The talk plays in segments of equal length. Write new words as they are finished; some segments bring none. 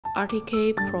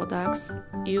RTK products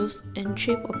use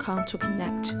NTRIP account to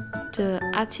connect. The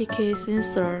RTK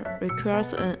sensor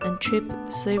requires an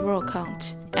NTRIP server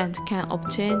account and can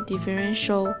obtain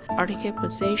differential RTK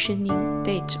positioning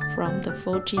data from the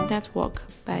 4G network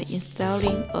by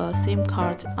installing a SIM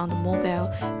card on the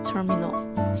mobile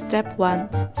terminal. Step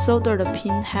 1. Solder the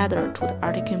pin header to the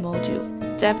RTK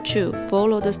module. Step 2.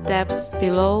 Follow the steps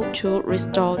below to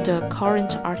restore the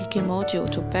current RTK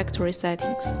module to factory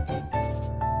settings.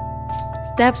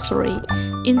 Step 3.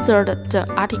 Insert the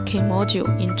RTK module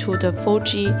into the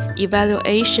 4G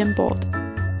evaluation board.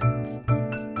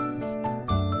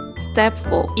 Step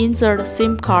 4. Insert the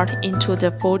SIM card into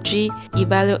the 4G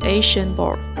evaluation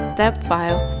board. Step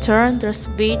 5. Turn the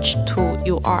switch to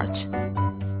UART.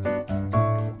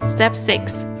 Step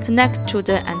 6. Connect to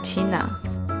the antenna.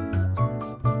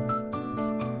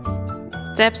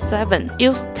 Step 7.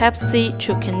 Use Type-C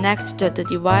to connect the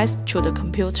device to the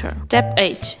computer. Step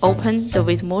 8. Open the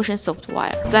WITMOTION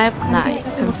software. Step 9.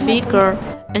 Configure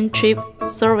NTRIP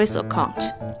service account.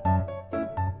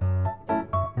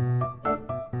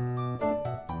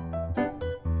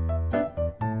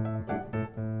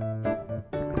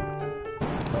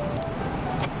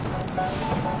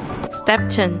 Step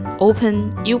 10.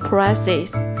 Open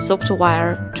UProcess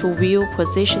software to view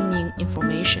positioning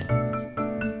information.